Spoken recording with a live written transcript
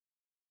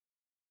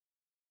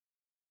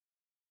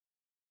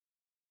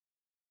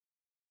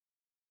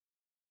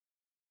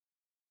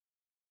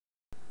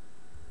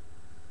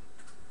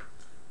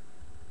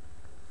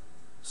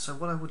So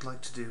what I would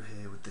like to do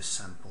here with this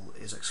sample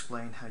is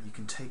explain how you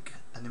can take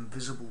an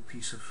invisible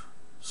piece of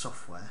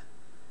software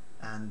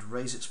and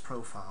raise its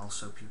profile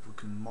so people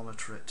can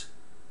monitor it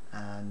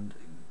and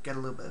get a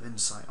little bit of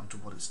insight onto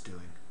what it's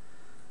doing.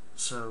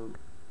 So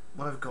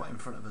what I've got in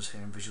front of us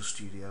here in Visual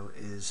Studio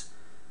is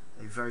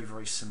a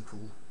very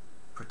simple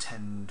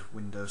pretend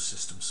Windows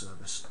system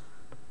service.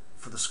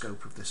 For the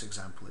scope of this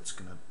example, it's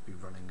going to be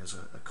running as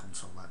a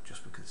console app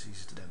just because it's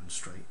easy to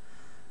demonstrate.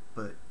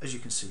 But as you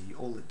can see,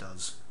 all it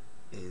does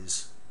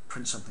is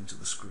print something to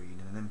the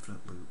screen in an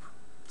infinite loop,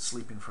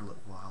 sleeping for a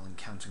little while and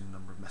counting the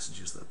number of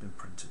messages that have been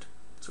printed.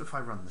 So if I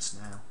run this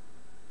now,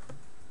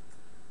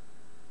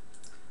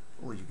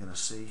 all you're going to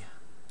see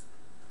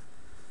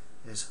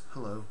is,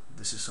 hello,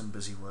 this is some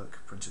busy work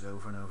printed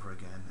over and over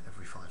again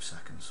every 5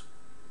 seconds.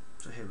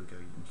 So here we go,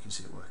 you can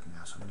see it working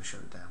now, so I'm going to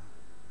shut it down.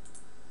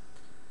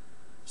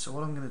 So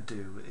what I'm going to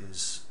do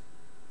is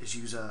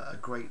use a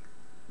great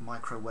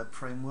micro web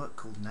framework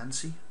called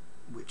Nancy,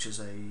 which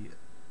is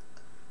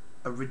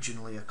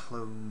originally a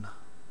clone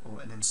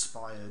or an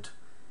inspired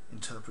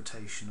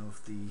interpretation of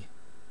the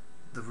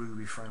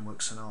Ruby framework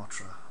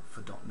Sinatra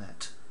for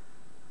 .NET,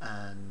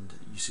 and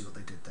you see what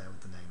they did there with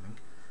the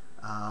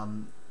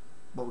naming.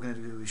 What we're going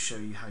to do is show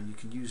you how you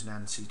can use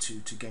Nancy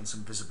to gain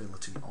some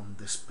visibility on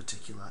this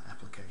particular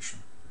application.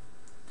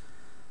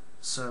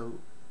 So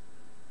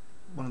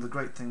one of the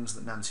great things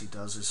that Nancy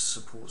does is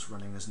supports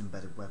running as an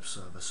embedded web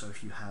server. So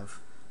if you have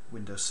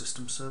Windows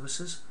System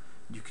Services,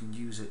 you can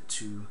use it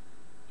to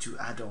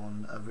add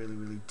on a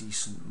really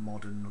decent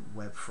modern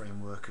web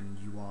framework and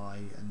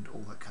UI and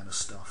all that kind of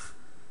stuff,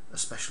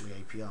 especially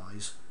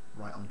APIs,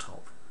 right on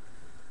top.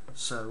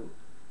 So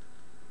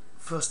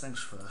first things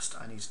first,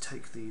 I need to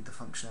take the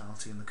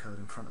functionality and the code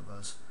in front of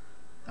us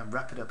and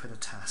wrap it up in a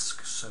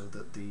task so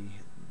that the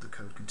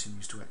code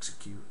continues to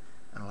execute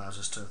and allows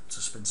us to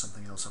spin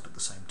something else up at the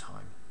same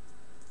time.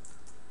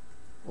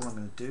 All I'm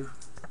going to do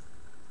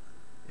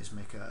is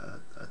make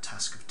a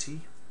task of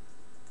T.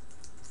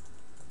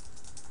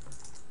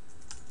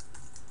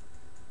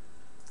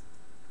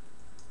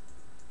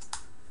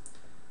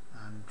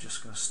 I'm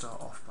just going to start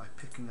off by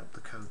picking up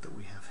the code that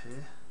we have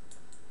here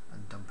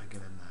and dumping it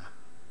in there.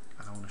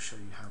 And I want to show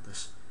you how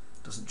this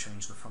doesn't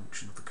change the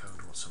function of the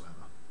code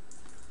whatsoever.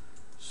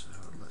 So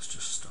let's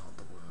just start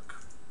the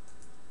work.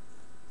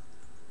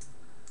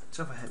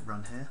 So if I hit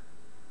run here,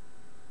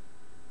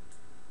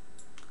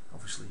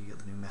 obviously you get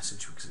the new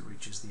message because it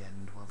reaches the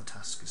end while the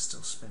task is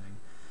still spinning.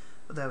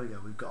 But there we go,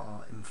 we've got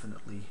our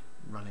infinitely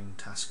running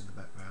task in the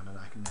background, and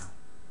I can now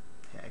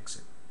hit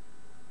exit.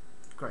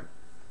 Great.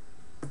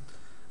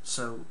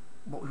 So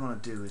what we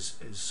want to do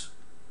is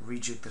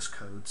rejig this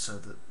code so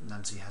that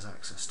Nancy has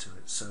access to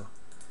it. So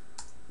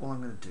all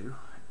I'm going to do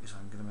is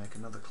I'm going to make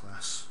another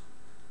class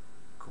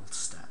called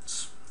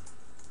stats.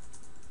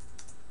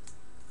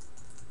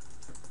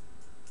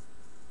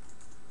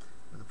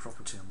 With a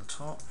property on the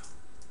top.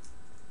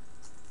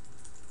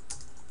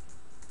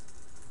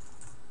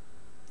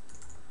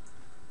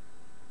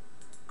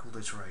 Called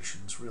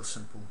iterations, real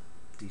simple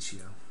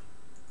DTO.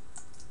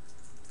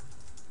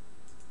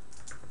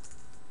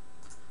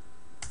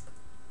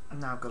 And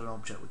now I've got an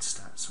object with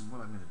stats, and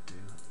what I'm going to do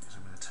is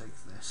I'm going to take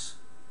this,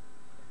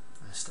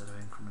 and instead of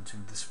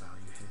incrementing this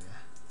value here,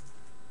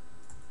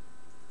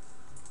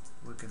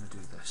 we're going to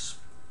do this.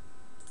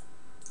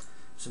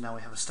 So now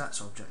we have a stats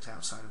object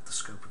outside of the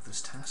scope of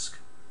this task,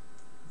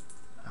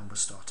 and we're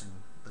starting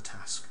the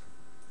task.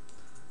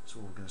 So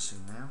what we're going to see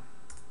now,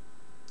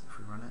 if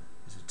we run it,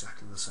 is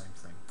exactly the same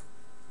thing.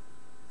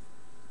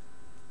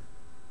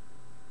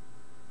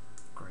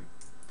 Great.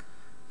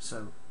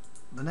 So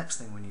the next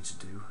thing we need to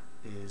do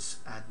is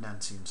add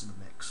Nancy into the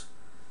mix.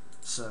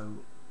 So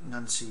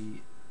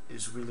Nancy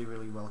is really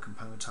well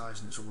componentized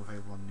and it's all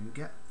available on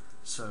NuGet.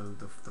 So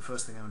the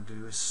first thing I'm going to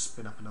do is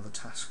spin up another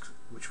task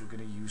which we're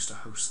going to use to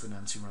host the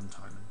Nancy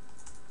runtime in.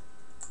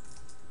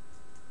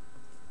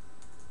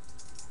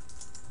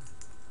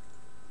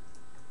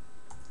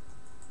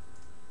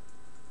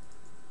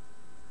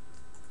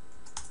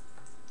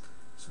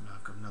 So now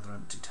I've got another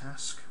empty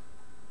task.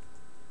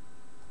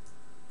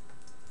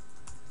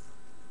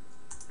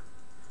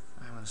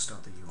 I'm going to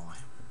start the UI.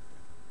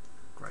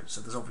 Great,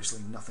 so there's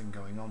obviously nothing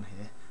going on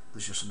here,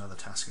 there's just another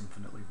task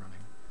infinitely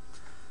running.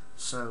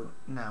 So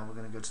now we're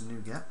going to go to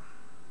NuGet,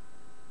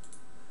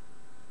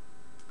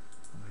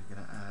 and we're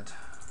going to add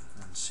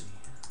Nancy.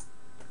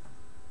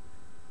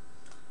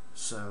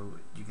 So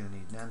you're going to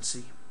need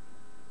Nancy,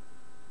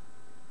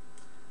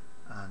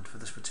 and for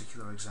this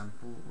particular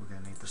example we're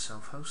going to need the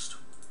self-host,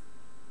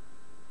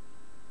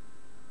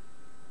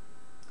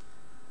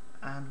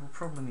 and we'll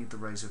probably need the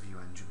Razor View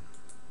engine.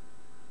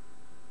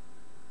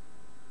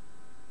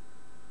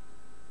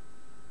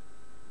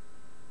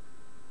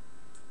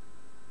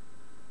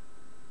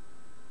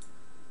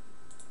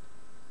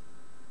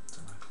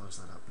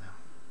 That up now.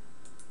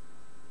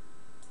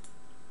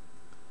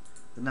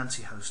 The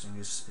Nancy hosting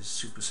is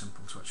super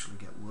simple to actually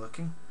get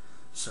working,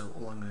 so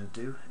all I'm going to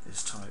do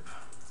is type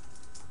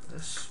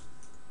this,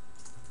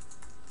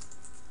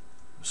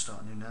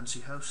 start a new Nancy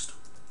host,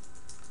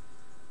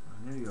 I'm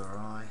new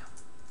URI,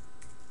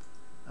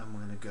 and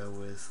we're going to go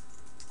with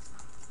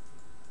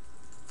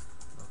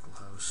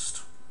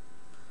localhost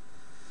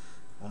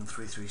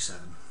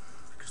 1337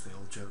 because the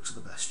old jokes are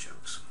the best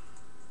jokes.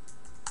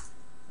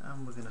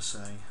 And we're going to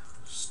say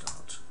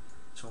start.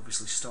 So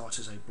obviously start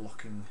is a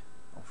blocking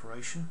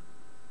operation,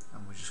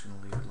 and we're just going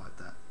to leave it like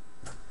that.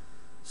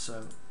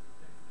 So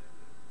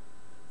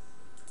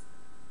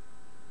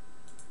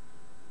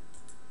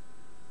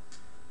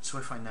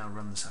if I now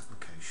run this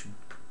application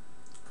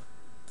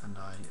and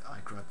I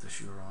grab this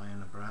URI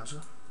in a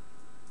browser,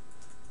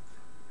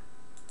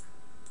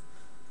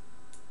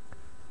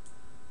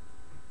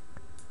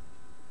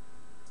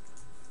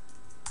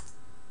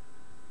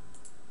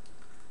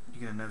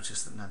 you're going to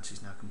notice that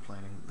Nancy's now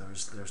complaining that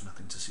there's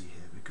nothing to see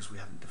here because we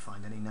haven't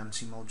defined any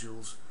Nancy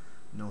modules,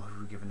 nor have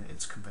we given it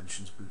its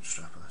conventions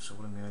bootstrapper. So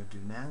what I'm going to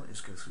do now is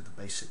go through the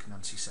basic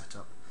Nancy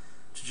setup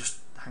to just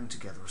hang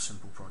together a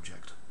simple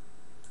project.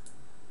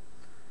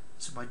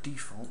 So by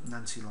default,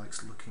 Nancy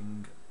likes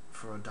looking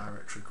for a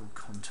directory called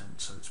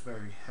content, so it's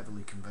very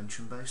heavily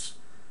convention based.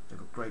 They've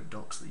got great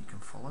docs that you can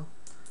follow,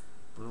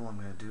 but all I'm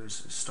going to do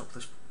is stop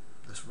this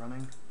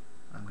running,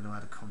 and I'm going to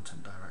add a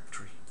content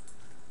directory.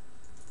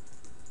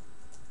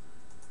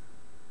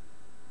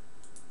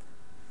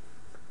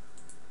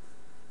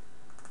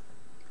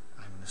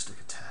 I'm going to stick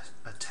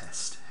a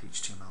test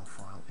HTML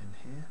file in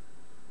here.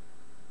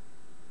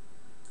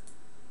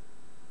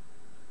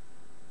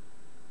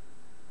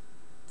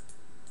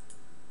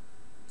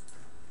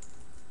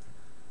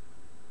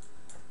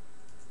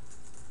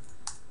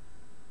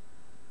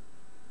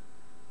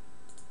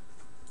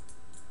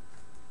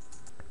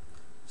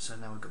 So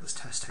now we've got this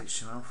test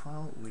HTML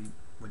file,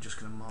 we're just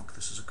going to mark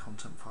this as a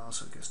content file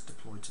so it gets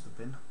deployed to the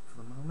bin for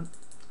the moment. So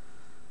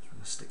we're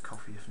going to stick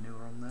copy if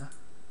newer on there.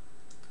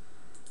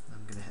 Then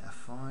I'm going to hit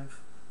F5,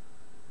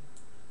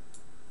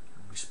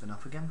 and we spin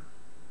up again.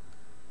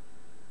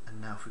 And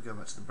now if we go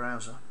back to the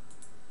browser,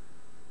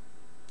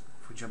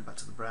 if we jump back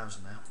to the browser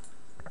now,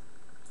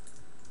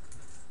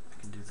 I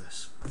can do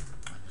this.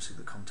 And you'll see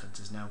the content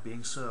is now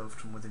being served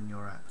from within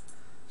your app.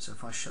 So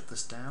if I shut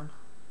this down,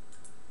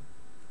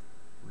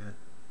 we're going to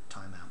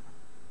time out.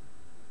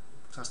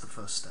 So that's the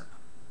first step.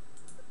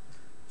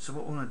 So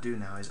what we want to do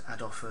now is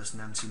add our first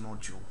Nancy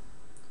module.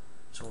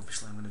 So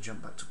obviously I'm going to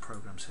jump back to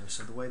programs here.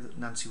 So the way that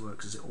Nancy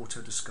works is it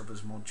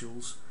auto-discovers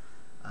modules,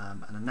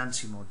 and a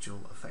Nancy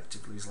module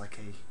effectively is like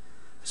I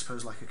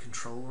suppose like a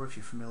controller if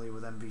you're familiar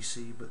with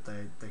MVC, but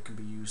they can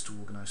be used to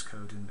organise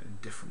code in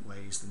different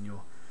ways than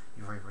your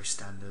very, very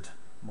standard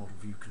model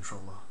view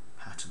controller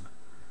pattern.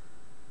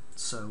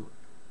 So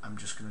I'm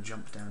just going to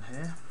jump down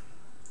here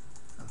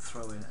and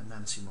throw in a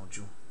Nancy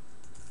module.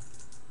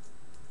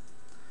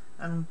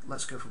 And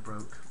let's go for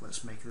broke,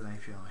 let's make it an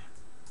API.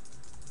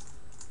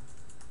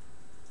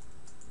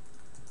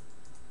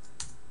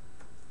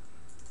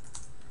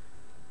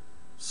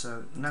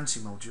 So Nancy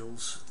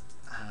modules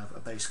have a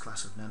base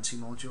class of Nancy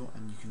module,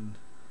 and you can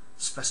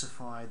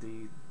specify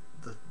the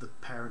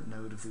parent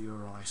node of the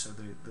URI, so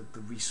the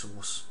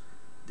resource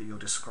that you're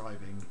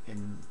describing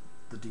in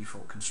the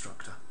default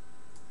constructor.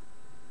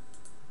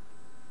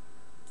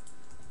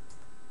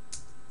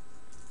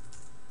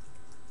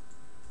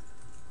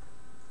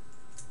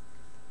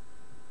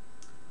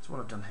 So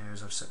what I've done here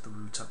is I've set the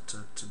root up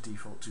to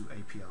default to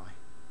API.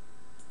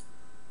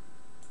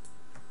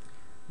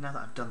 Now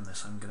that I've done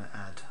this, I'm going to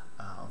add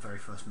our very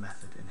first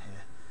method in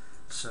here.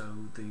 So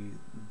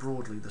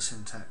broadly the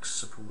syntax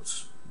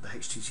supports the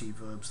HTTP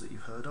verbs that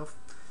you've heard of.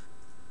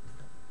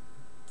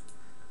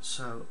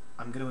 So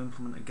I'm going to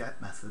implement a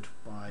get method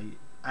by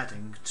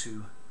adding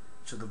to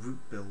the root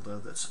builder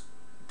that's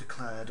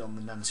declared on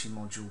the Nancy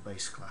module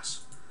base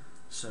class.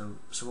 So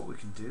what we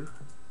can do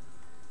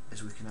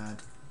is we can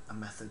add a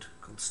method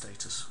called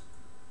status.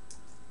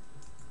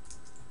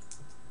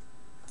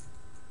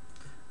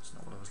 That's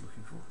not what I was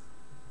looking for.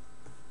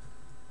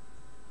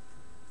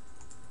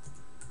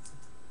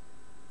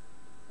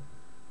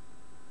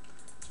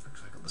 It's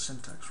because I got the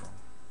syntax wrong.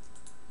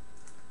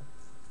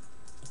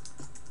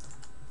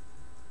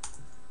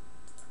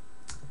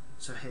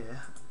 So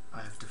here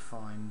I have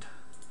defined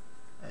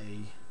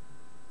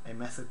a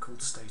method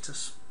called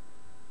status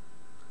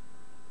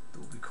that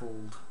will be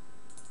called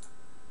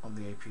on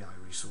the API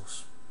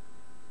resource.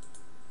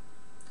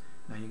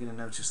 Now you're going to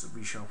notice that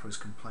ReSharper is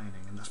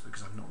complaining, and that's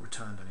because I've not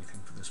returned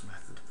anything for this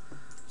method.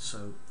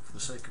 So for the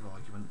sake of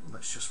argument,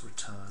 let's just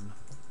return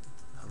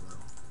hello.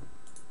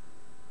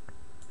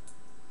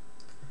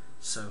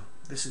 So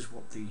this is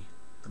what the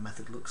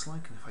method looks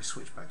like, and if I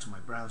switch back to my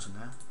browser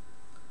now,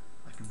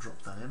 I can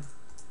drop that in,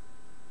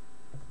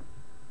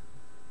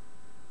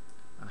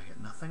 and I get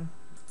nothing.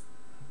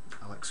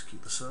 I'll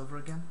execute the server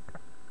again,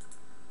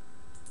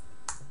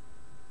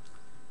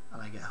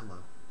 and I get hello.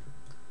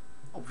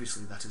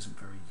 Obviously that isn't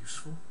very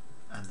useful,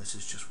 and this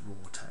is just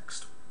raw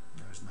text.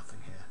 There is nothing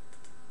here.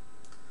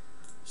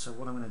 So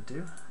what I'm going to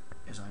do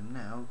is I'm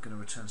now going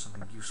to return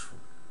something useful.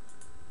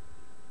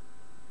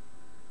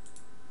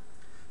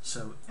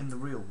 So in the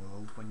real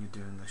world, when you're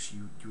doing this,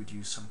 you would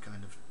use some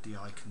kind of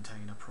DI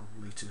container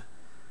probably to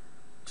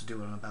to do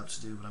what I'm about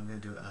to do, but I'm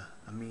going to do it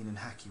a mean and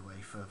hacky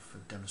way for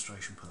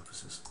demonstration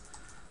purposes.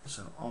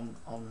 So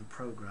on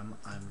program,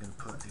 I'm going to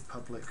put a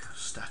public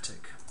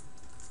static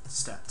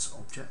stats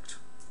object,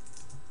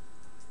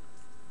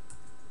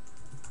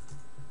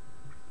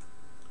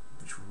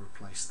 which will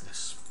replace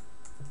this.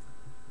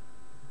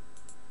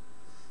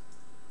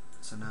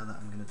 So now that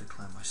I'm going to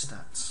declare my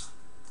stats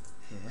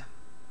here,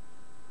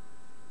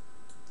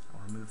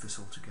 I'll remove this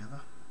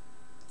altogether.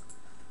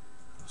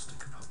 I'll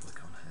stick a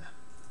public on here.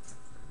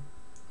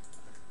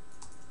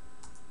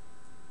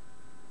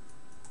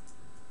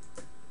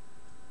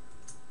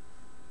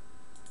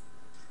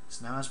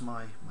 So now as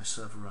my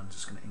server runs,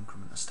 it's going to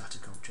increment a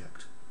static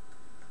object.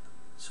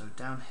 So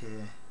down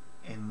here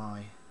in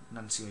my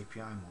Nancy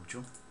API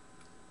module,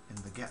 in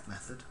the get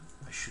method,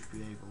 I should be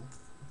able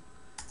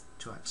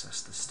to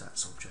access the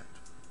stats object.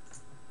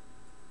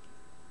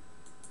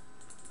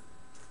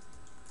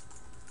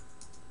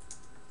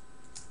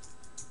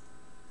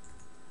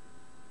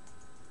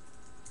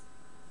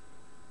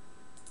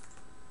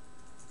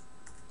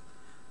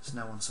 So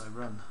now once I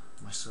run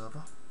my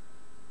server,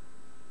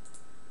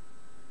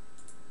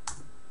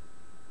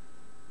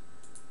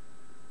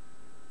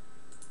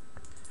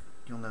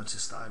 you'll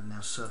notice that I'm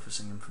now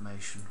surfacing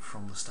information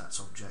from the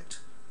stats object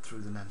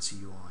through the Nancy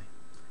UI.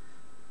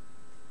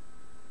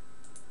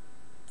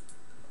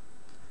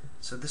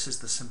 So this is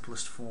the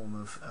simplest form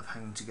of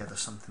hanging together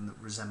something that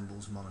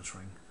resembles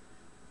monitoring.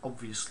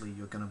 Obviously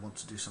you're going to want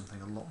to do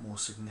something a lot more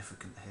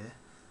significant here.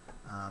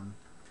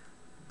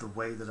 The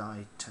way that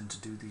I tend to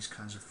do these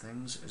kinds of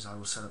things is I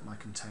will set up my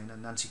container.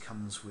 Nancy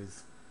comes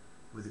with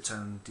its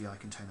own DI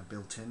container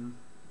built in,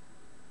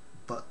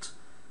 but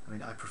I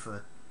mean I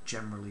prefer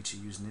generally to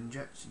use an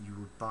inject. You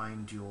would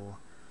bind your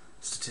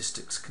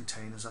statistics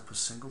containers up as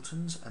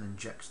singletons and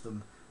inject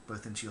them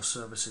both into your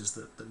services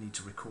that need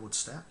to record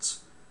stats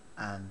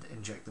and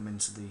inject them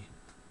into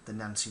the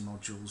Nancy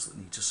modules that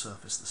need to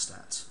surface the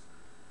stats.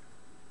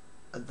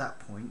 At that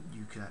point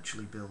you can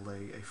actually build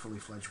a fully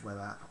fledged web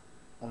app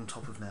on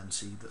top of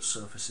Nancy that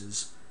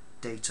surfaces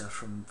data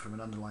from an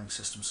underlying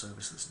system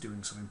service that's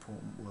doing some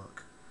important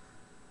work.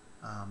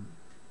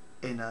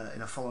 In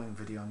a following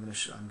video, I'm going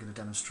to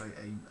demonstrate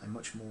a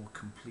much more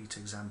complete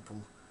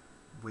example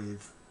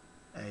with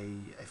a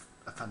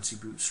fancy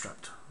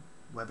bootstrapped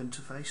web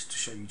interface to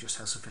show you just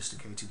how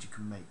sophisticated you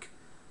can make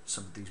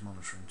some of these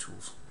monitoring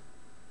tools.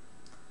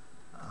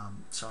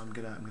 So I'm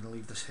gonna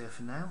leave this here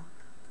for now,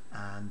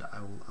 and I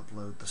will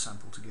upload the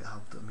sample to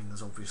GitHub. I mean,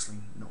 there's obviously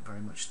not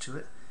very much to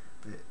it,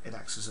 but it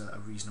acts as a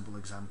reasonable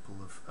example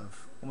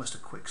of almost a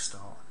quick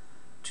start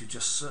to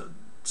just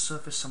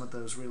surface some of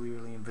those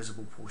really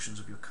invisible portions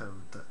of your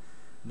code that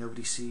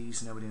nobody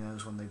sees, nobody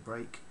knows when they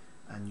break,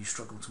 and you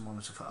struggle to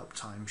monitor for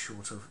uptime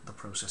short of the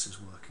process is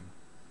working.